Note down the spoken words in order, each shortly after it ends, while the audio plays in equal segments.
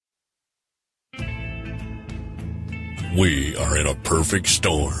We are in a perfect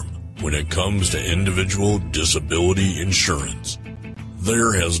storm when it comes to individual disability insurance.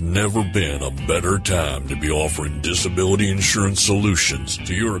 There has never been a better time to be offering disability insurance solutions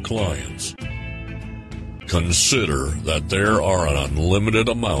to your clients. Consider that there are an unlimited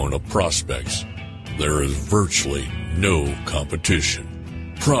amount of prospects. There is virtually no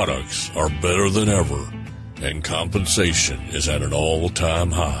competition. Products are better than ever, and compensation is at an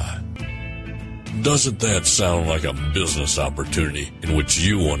all-time high. Doesn't that sound like a business opportunity in which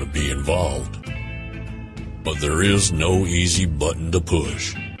you want to be involved? But there is no easy button to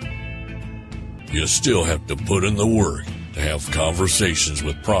push. You still have to put in the work to have conversations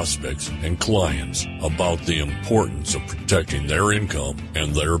with prospects and clients about the importance of protecting their income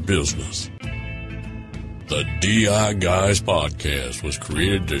and their business. The DI Guys podcast was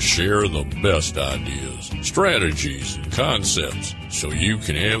created to share the best ideas, strategies, and concepts so you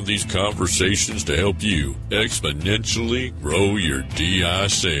can have these conversations to help you exponentially grow your DI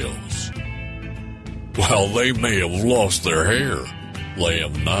sales. While they may have lost their hair, they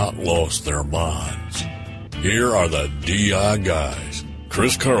have not lost their minds. Here are the DI Guys,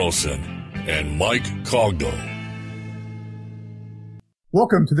 Chris Carlson and Mike Cogdell.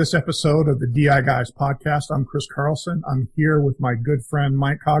 Welcome to this episode of the DI Guys podcast. I'm Chris Carlson. I'm here with my good friend,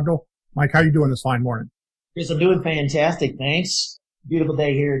 Mike Cogdell. Mike, how you doing this fine morning? Chris, I'm doing fantastic. Thanks. Beautiful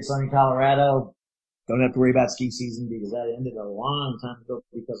day here in sunny Colorado. Don't have to worry about ski season because that ended a long time ago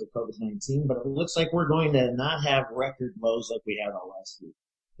because of COVID-19, but it looks like we're going to not have record lows like we had all last week.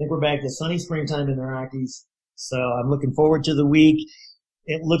 I think we're back to sunny springtime in the Rockies, so I'm looking forward to the week.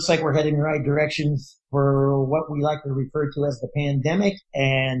 It looks like we're heading in the right direction for what we like to refer to as the pandemic.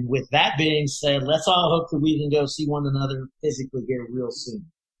 And with that being said, let's all hope that we can go see one another physically here real soon.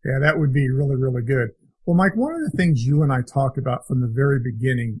 Yeah, that would be really, really good. Well, Mike, one of the things you and I talked about from the very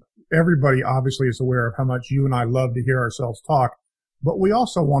beginning, everybody obviously is aware of how much you and I love to hear ourselves talk, but we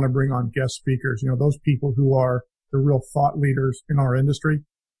also want to bring on guest speakers, those people who are the real thought leaders in our industry.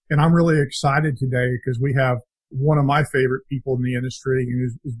 And I'm really excited today because we have one of my favorite people in the industry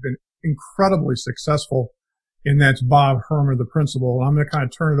who's been incredibly successful, and that's Bob Herman, the principal. And I'm going to kind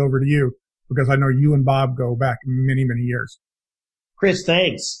of turn it over to you because I know you and Bob go back many, many years. Chris,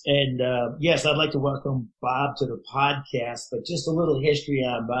 thanks. And yes, I'd like to welcome Bob to the podcast, but just a little history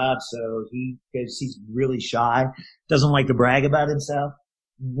on Bob. So because he's really shy, doesn't like to brag about himself.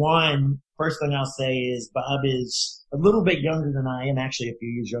 First thing I'll say is Bob is a little bit younger than I am, actually a few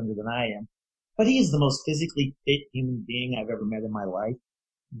years younger than I am. But he is the most physically fit human being I've ever met in my life.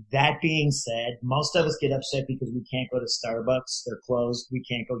 That being said, most of us get upset because we can't go to Starbucks. They're closed. We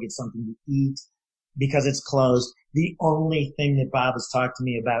can't go get something to eat because it's closed. The only thing that Bob has talked to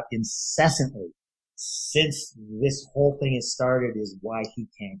me about incessantly since this whole thing has started is why he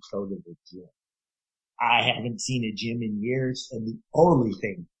can't go to the gym. I haven't seen a gym in years, and the only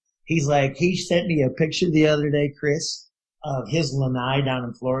thing, he sent me a picture the other day, Chris, of his lanai down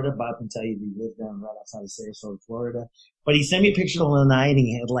in Florida. Bob can tell you he lived down right outside of Sarasota, Florida. But he sent me a picture of the lanai, and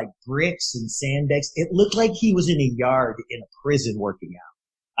he had like bricks and sandbags. It looked like he was in a yard in a prison working out.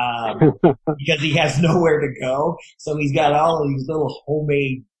 Because he has nowhere to go. So he's got all of these little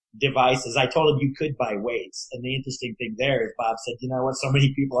homemade devices. I told him you could buy weights. And the interesting thing there is Bob said, you know what? So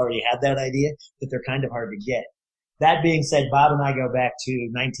many people already had that idea that they're kind of hard to get. That being said, Bob and I go back to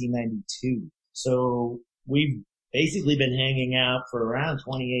 1992. So we've basically been hanging out for around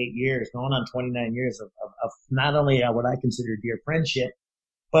 28 years, going on 29 years of not only what I consider dear friendship,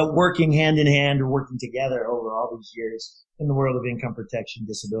 but working hand in hand or working together over all these years in the world of income protection,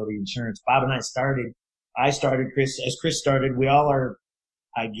 disability insurance. Bob and I started, Chris, as Chris started, we all are,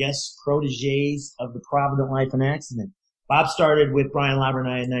 I guess, proteges of the Provident Life and Accident. Bob started with Brian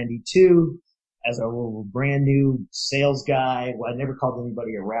Labernai in 92 as a brand new sales guy. Well, I never called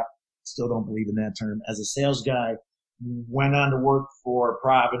anybody a rep. Still don't believe in that term. As a sales guy, went on to work for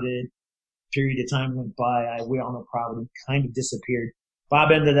Provident. Period of time went by. We all know Provident kind of disappeared.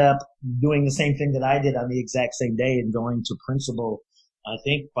 Bob ended up doing the same thing that I did on the exact same day and going to principal. I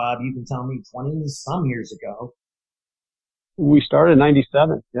think, Bob, you can tell me 20 some years ago. We started in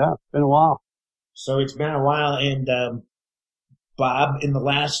 97. Yeah, it's been a while. So it's been a while. And, Bob, in the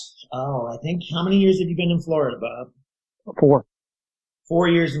last, I think, how many years have you been in Florida, Bob? 4. 4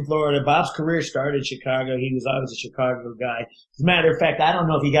 years in Florida. Bob's career started in Chicago. He was always a Chicago guy. As a matter of fact, I don't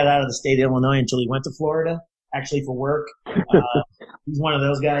know if he got out of the state of Illinois until he went to Florida, actually for work. He's one of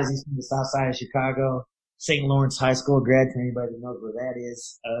those guys. He's from the south side of Chicago. St. Lawrence High School grad, for anybody who knows where that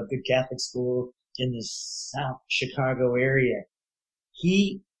is. A good Catholic school in the South Chicago area.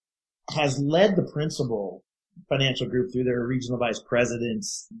 He has led the principal financial group through their regional vice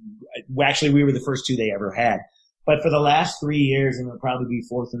presidents. Actually, we were the first 2 they ever had. But for the last 3 years, and it'll probably be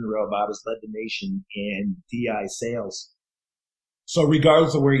fourth in a row, Bob has led the nation in DI sales. So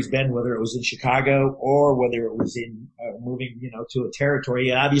regardless of where he's been, whether it was in Chicago or whether it was in moving, to a territory,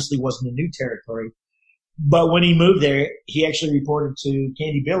 it obviously wasn't a new territory. But when he moved there, he actually reported to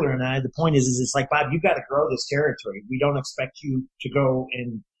Candy Biller and I, the point is it's like, Bob, you've got to grow this territory. We don't expect you to go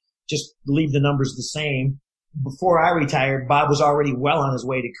and just leave the numbers the same. Before I retired, Bob was already well on his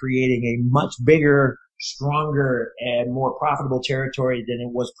way to creating a much bigger, stronger, and more profitable territory than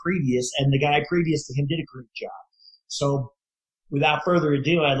it was previous. And the guy previous to him did a great job. So without further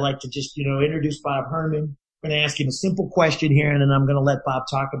ado, I'd like to just, introduce Bob Herman. I'm going to ask him a simple question here, and then I'm going to let Bob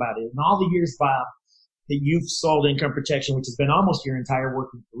talk about it. In all the years, Bob, that you've sold income protection, which has been almost your entire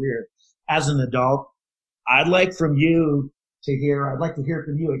working career as an adult, I'd like to hear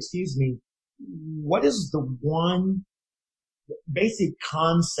from you, what is the one basic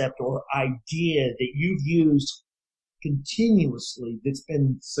concept or idea that you've used continuously that's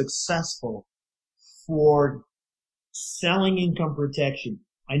been successful for selling income protection?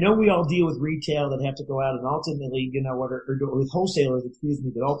 I know we all deal with retail that have to go out and ultimately, or with wholesalers,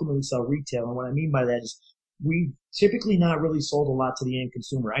 that ultimately sell retail. And what I mean by that is we've typically not really sold a lot to the end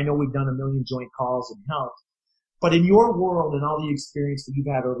consumer. I know we've done 1 million joint calls in health, but in your world and all the experience that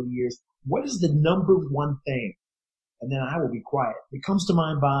you've had over the years, what is the number one thing? And then I will be quiet. It comes to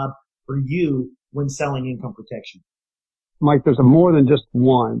mind, Bob, for you when selling income protection. Mike, there's more than just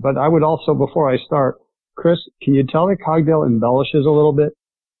one, but I would also, before I start, Chris, can you tell that Cogdale embellishes a little bit?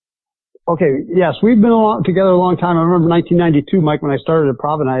 Okay, yes, we've been together a long time. I remember 1992, Mike, when I started at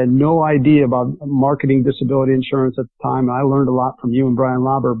Provident, I had no idea about marketing disability insurance at the time. I learned a lot from you and Brian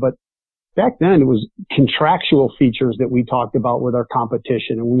Lauber, but back then it was contractual features that we talked about with our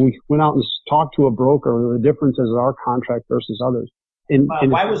competition. And when we went out and talked to a broker, the differences of our contract versus others.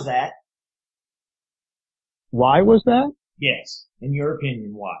 Why was that? Why was that? Yes. In your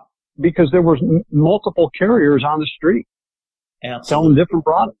opinion, why? Because there was multiple carriers on the street. Absolutely. Selling different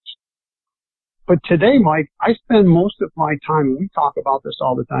products. But today, Mike, I spend most of my time, and we talk about this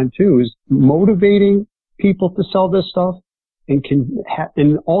all the time too, is motivating people to sell this stuff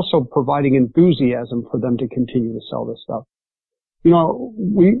and also providing enthusiasm for them to continue to sell this stuff.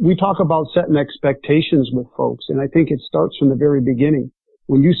 We talk about setting expectations with folks, and I think it starts from the very beginning.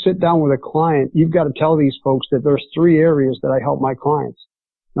 When you sit down with a client, you've got to tell these folks that there's 3 areas that I help my clients.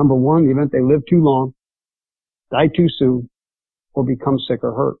 Number one, the event they live too long, die too soon, or become sick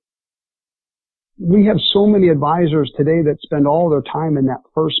or hurt. We have so many advisors today that spend all their time in that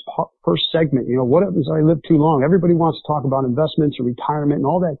first segment. What happens if I live too long? Everybody wants to talk about investments and retirement and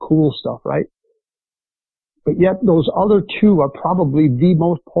all that cool stuff, right? But yet those other 2 are probably the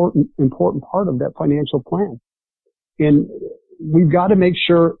most important part of that financial plan. And we've got to make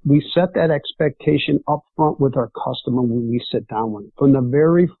sure we set that expectation up front with our customer when we sit down with them. From the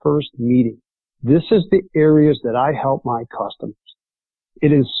very first meeting, this is the areas that I help my customers.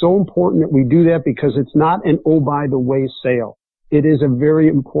 It is so important that we do that because it's not an by the way sale. It is a very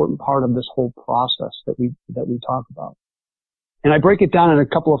important part of this whole process that we talk about. And I break it down in a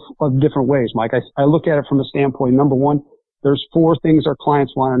couple of different ways, Mike. I look at it from a standpoint. Number one, there's 4 things our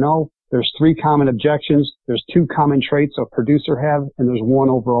clients want to know. There's 3 common objections. There's 2 common traits a producer have, and there's 1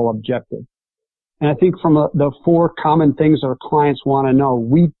 overall objective. And I think from the 4 common things our clients want to know,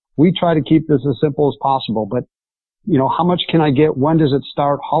 we try to keep this as simple as possible, but how much can I get? When does it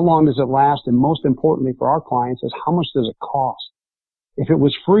start? How long does it last? And most importantly for our clients is how much does it cost? If it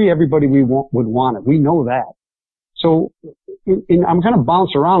was free, everybody would want it. We know that. So I'm going to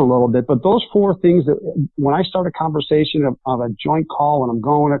bounce around a little bit, but those 4 things that when I start a conversation of a joint call, when I'm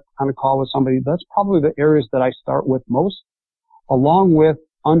going on a call with somebody, that's probably the areas that I start with most, along with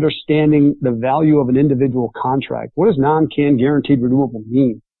understanding the value of an individual contract. What does non-can guaranteed renewable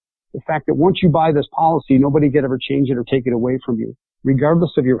mean? The fact that once you buy this policy, nobody can ever change it or take it away from you,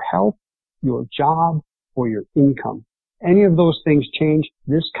 regardless of your health, your job, or your income. Any of those things change,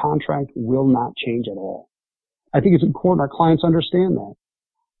 this contract will not change at all. I think it's important our clients understand that.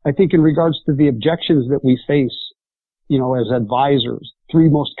 I think in regards to the objections that we face, as advisors, 3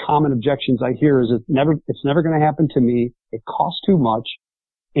 most common objections I hear is it's never going to happen to me. It costs too much.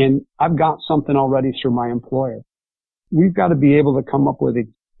 And I've got something already through my employer. We've got to be able to come up with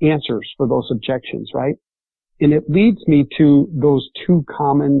answers for those objections, right? And it leads me to those 2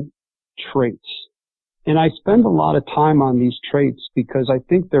 common traits. And I spend a lot of time on these traits because I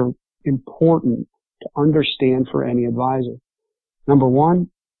think they're important to understand for any advisor. Number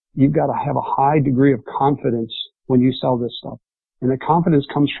one, you've got to have a high degree of confidence when you sell this stuff. And the confidence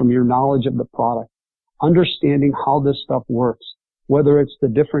comes from your knowledge of the product, understanding how this stuff works. whether it's the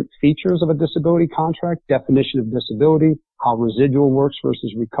different features of a disability contract, definition of disability, how residual works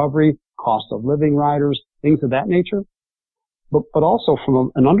versus recovery, cost of living riders, things of that nature, but also from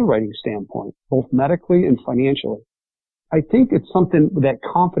an underwriting standpoint, both medically and financially. I think it's something that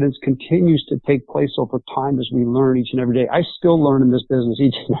confidence continues to take place over time as we learn each and every day. I still learn in this business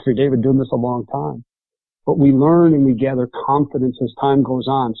each and every day. I've been doing this a long time. But we learn and we gather confidence as time goes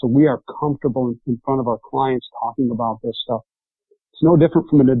on. So we are comfortable in front of our clients talking about this stuff. It's no different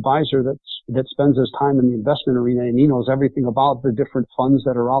from an advisor that spends his time in the investment arena and he knows everything about the different funds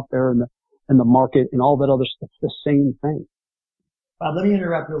that are out there in the market and all that other stuff. It's the same thing. Bob, let me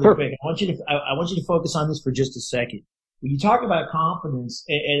interrupt really quick. I want you to focus on this for just a second. When you talk about confidence,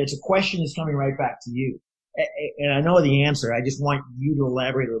 and it's a question that's coming right back to you, and I know the answer, I just want you to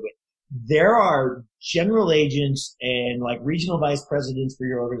elaborate a little bit. There are general agents and like regional vice presidents for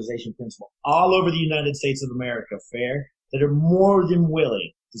your organization principal all over the United States of America, fair, that are more than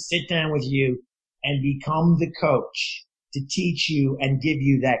willing to sit down with you and become the coach to teach you and give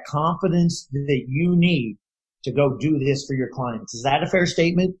you that confidence that you need to go do this for your clients. Is that a fair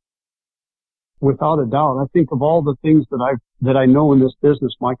statement? Without a doubt. I think of all the things that I know in this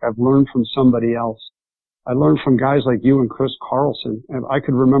business, Mike, I've learned from somebody else. I learned from guys like you and Chris Carlson. And I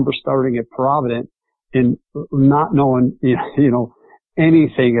could remember starting at Provident and not knowing,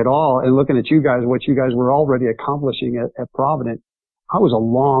 anything at all and looking at you guys, what you guys were already accomplishing at Provident. I was a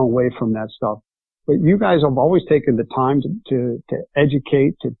long way from that stuff. But you guys have always taken the time to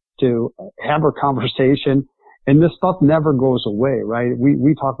educate, to have a conversation. And this stuff never goes away, right?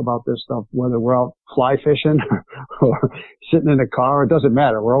 We talk about this stuff, whether we're out fly fishing or sitting in a car. It doesn't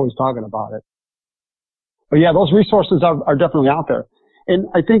matter. We're always talking about it. But yeah, those resources are definitely out there. And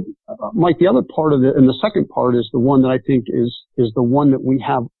I think, Mike, the other part of it, and the second part is the one that I think is the one that we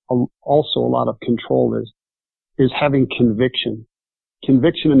have also a lot of control is having conviction in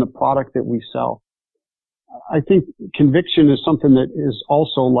the product that we sell. I think conviction is something that is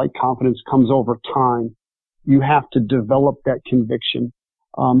also like confidence, comes over time. You have to develop that conviction.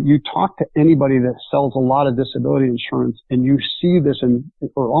 You talk to anybody that sells a lot of disability insurance and you see this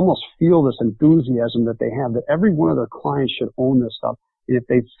or almost feel this enthusiasm that they have, that every one of their clients should own this stuff. And if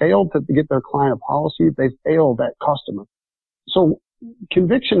they fail to get their client a policy, they fail that customer. So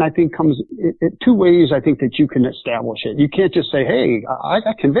conviction, I think, comes in two ways. I think that you can establish it. You can't just say, hey, I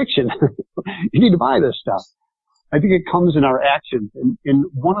got conviction. You need to buy this stuff. I think it comes in our actions. And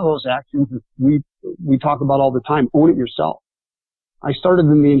one of those actions is we talk about all the time, own it yourself. I started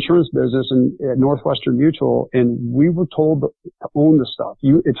in the insurance business at Northwestern Mutual, and we were told to own the stuff.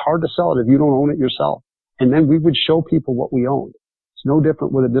 It's hard to sell it if you don't own it yourself. And then we would show people what we owned. It's no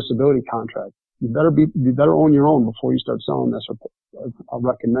different with a disability contract. You better own your own before you start selling this or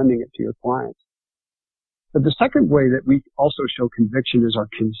recommending it to your clients. But the second way that we also show conviction is our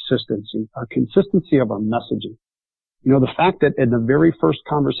consistency of our messaging. The fact that in the very first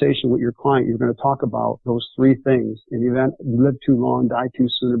conversation with your client, you're going to talk about those three things. In the event you live too long, die too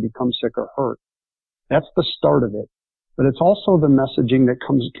soon, or become sick or hurt. That's the start of it. But it's also the messaging that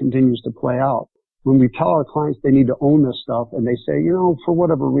continues to play out. When we tell our clients they need to own this stuff and they say, for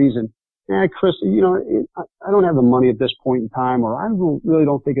whatever reason, Chris, I don't have the money at this point in time, or I really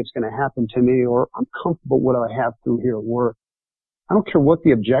don't think it's going to happen to me, or I'm comfortable with what I have through here at work. I don't care what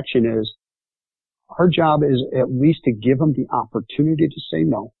the objection is. Our job is at least to give them the opportunity to say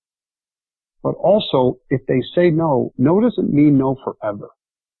no. But also, if they say no, no doesn't mean no forever.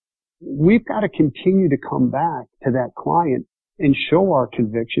 We've got to continue to come back to that client and show our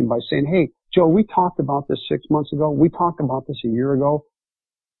conviction by saying, hey, Joe, we talked about this 6 months ago. We talked about this a year ago.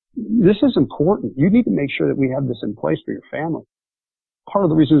 This is important. You need to make sure that we have this in place for your family. Part of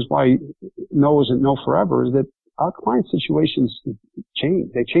the reasons why no isn't no forever is that our client situations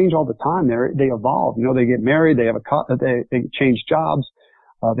change. They change all the time. They evolve. They get married. They change jobs.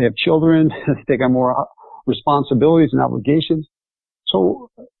 They have children. They got more responsibilities and obligations. So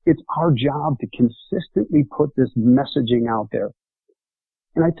it's our job to consistently put this messaging out there.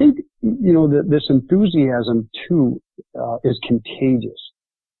 And I think, this enthusiasm too, is contagious.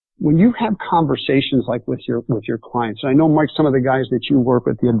 When you have conversations like with your clients, and I know, Mike, some of the guys that you work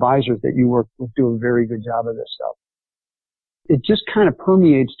with, the advisors that you work with, do a very good job of this stuff. It just kind of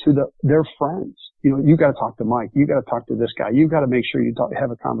permeates to their friends. You got to talk to Mike. You got to talk to this guy. You got to make sure you have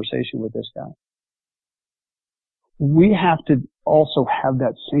a conversation with this guy. We have to also have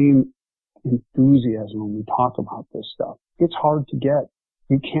that same enthusiasm when we talk about this stuff. It's hard to get.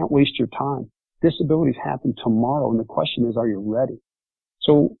 You can't waste your time. Disabilities happen tomorrow, and the question is, are you ready?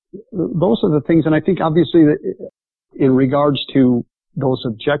 So those are the things, and I think obviously that in regards to those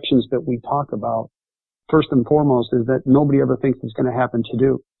objections that we talk about, first and foremost is that nobody ever thinks it's going to happen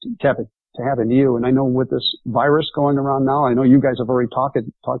to happen to you. And I know with this virus going around now, I know you guys have already talked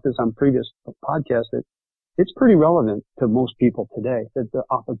this on previous podcasts, that it's pretty relevant to most people today, that the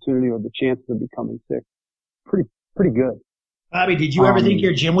opportunity or the chances of becoming sick, pretty good. Bobby, did you ever think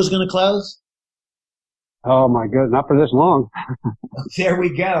your gym was going to close? Oh my goodness, not for this long. There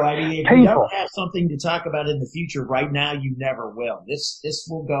we go. I mean, if you don't have something to talk about in the future right now, you never will. This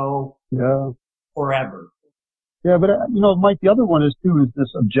will go forever. Yeah, but Mike, the other one is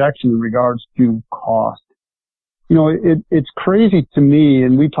this objection in regards to cost. It's crazy to me,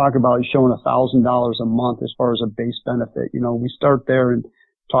 and we talk about showing $1,000 a month as far as a base benefit. We start there and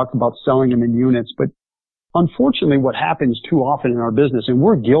talk about selling them in units, but unfortunately what happens too often in our business, and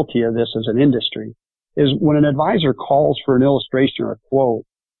we're guilty of this as an industry, is when an advisor calls for an illustration or a quote,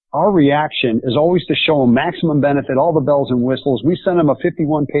 our reaction is always to show them maximum benefit, all the bells and whistles. We send them a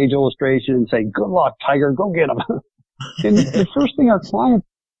 51-page illustration and say, good luck, Tiger, go get them. And the first thing our clients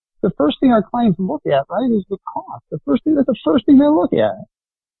look at, right, is the cost. That's the first thing they look at.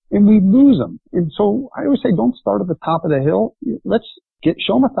 And we lose them. And so I always say, don't start at the top of the hill. Let's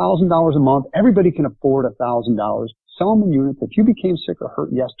show them $1,000 a month. Everybody can afford $1,000. Sell them in units. If you became sick or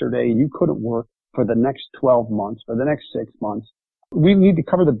hurt yesterday and you couldn't work for the next 12 months, for the next 6 months, we need to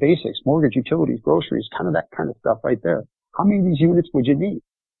cover the basics, mortgage, utilities, groceries, that kind of stuff right there. How many of these units would you need?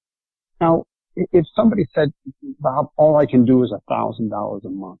 Now, if somebody said, Bob, all I can do is $1,000 a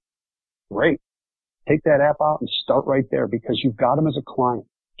month, great. Take that app out and start right there, because you've got them as a client.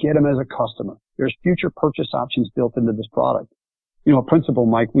 Get them as a customer. There's future purchase options built into this product. A principle,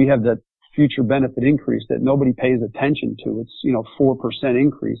 Mike, we have that future benefit increase that nobody pays attention to. It's, 4%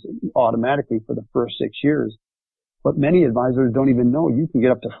 increase automatically for the first 6 years. But many advisors don't even know you can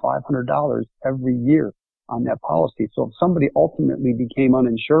get up to $500 every year on that policy. So if somebody ultimately became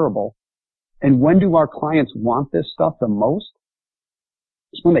uninsurable, and when do our clients want this stuff the most?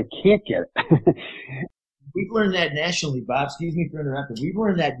 It's when they can't get it. We've learned that nationally, Bob. Excuse me for interrupting. We've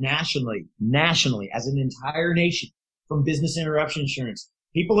learned that nationally, as an entire nation, from business interruption insurance.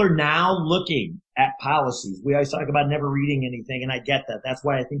 People are now looking at policies. We always talk about never reading anything, and I get that. That's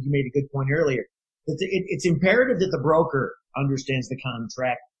why I think you made a good point earlier. It's imperative that the broker understands the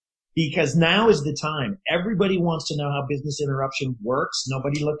contract, because now is the time. Everybody wants to know how business interruption works.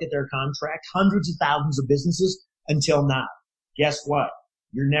 Nobody looked at their contract. Hundreds of thousands of businesses until now. Guess what?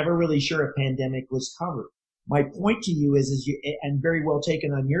 You're never really sure if pandemic was covered. My point to you is and very well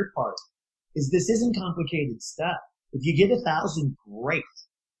taken on your part, is this isn't complicated stuff. If you get 1,000, great.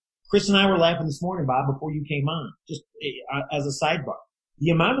 Chris and I were laughing this morning, Bob, before you came on, just as a sidebar. The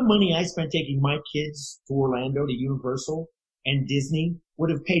amount of money I spent taking my kids to Orlando, to Universal and Disney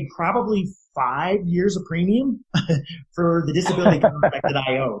would have paid probably 5 years of premium for the disability contract that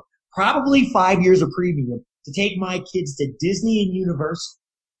I owe. Probably 5 years of premium to take my kids to Disney and Universal.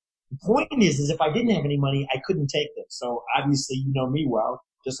 The point is if I didn't have any money, I couldn't take them. So obviously, you know me well,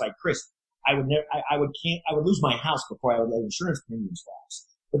 just like Chris. I would lose my house before I would let insurance premiums rise.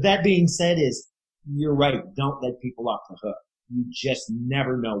 But that being said, you're right. Don't let people off the hook. You just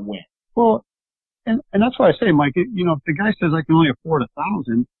never know when. Well, and that's why I say, Mike, if the guy says I can only afford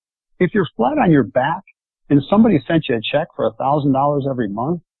 1,000, if you're flat on your back and somebody sent you a check for $1,000 every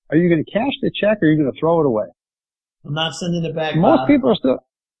month, are you going to cash the check or are you going to throw it away? I'm not sending it back. Most people are still,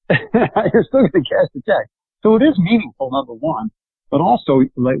 you're still going to cash the check. So it is meaningful, number one, but also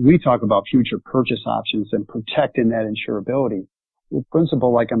like we talk about future purchase options and protecting that insurability. The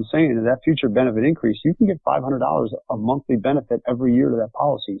principle, like I'm saying, is that future benefit increase, you can get $500 a monthly benefit every year to that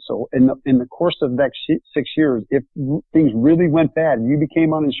policy. So in the course of the next 6 years, if things really went bad and you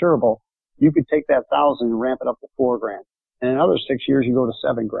became uninsurable, you could take that 1,000 and ramp it up to $4,000. And in another 6 years, you go to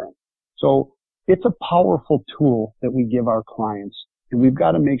 $7,000. So it's a powerful tool that we give our clients. And we've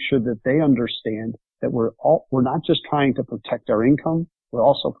got to make sure that they understand that we're not just trying to protect our income, we're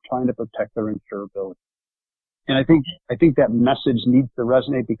also trying to protect their insurability. And I think that message needs to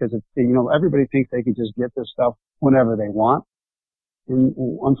resonate because everybody thinks they can just get this stuff whenever they want. And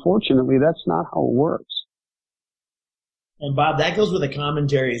unfortunately, that's not how it works. And Bob, that goes with a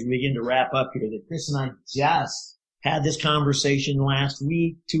commentary as we begin to wrap up here that Chris and I just had this conversation last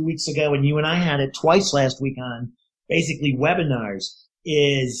week, 2 weeks ago, and you and I had it twice last week on basically webinars,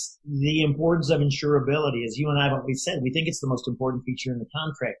 is the importance of insurability. As you and I have always said, we think it's the most important feature in the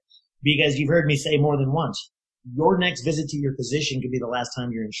contract because you've heard me say more than once, your next visit to your physician could be the last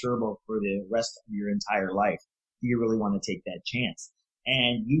time you're insurable for the rest of your entire life. Do you really want to take that chance?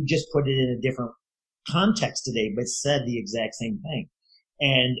 And you just put it in a different context today, but said the exact same thing.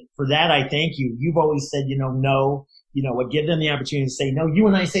 And for that, I thank you. You've always said, no, would give them the opportunity to say, no, you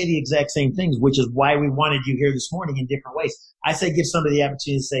and I say the exact same things, which is why we wanted you here this morning in different ways. I say give somebody the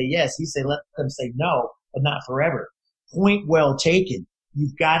opportunity to say yes. You say let them say no, but not forever. Point well taken.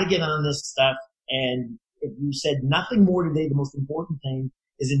 You've got to get on this stuff. And if you said nothing more today, the most important thing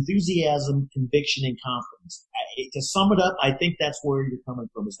is enthusiasm, conviction, and confidence. To sum it up, I think that's where you're coming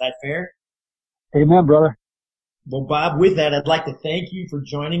from. Is that fair? Amen, brother. Well, Bob, with that, I'd like to thank you for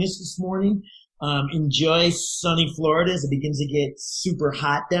joining us this morning. Enjoy sunny Florida as it begins to get super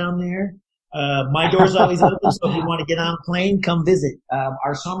hot down there. My door's always open, so if you want to get on a plane, come visit.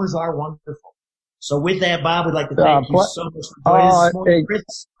 Our summers are wonderful. So with that, Bob, we'd like to thank you so much for joining us this morning.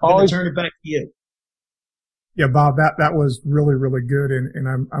 Chris, I'm going to turn it back to you. Yeah, Bob, that was really, really good. And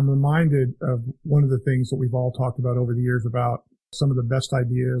I'm reminded of one of the things that we've all talked about over the years about some of the best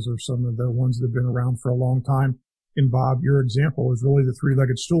ideas or some of the ones that have been around for a long time. And Bob, your example is really the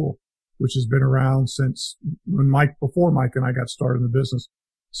three-legged stool, which has been around since before Mike and I got started in the business.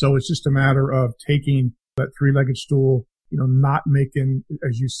 So it's just a matter of taking that three-legged stool, not making,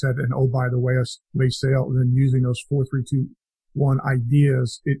 as you said, an by the way sale, and then using those 4, 3, 2, 1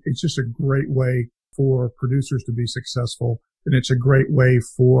 ideas. It's just a great way for producers to be successful. And it's a great way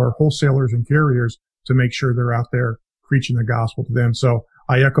for wholesalers and carriers to make sure they're out there preaching the gospel to them. So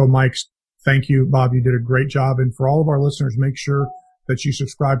I echo Mike's thank you, Bob. You did a great job. And for all of our listeners, make sure that you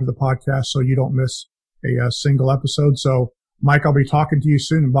subscribe to the podcast so you don't miss a single episode. So Mike, I'll be talking to you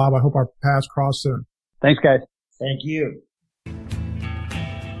soon. And Bob, I hope our paths cross soon. Thanks, guys. Thank you.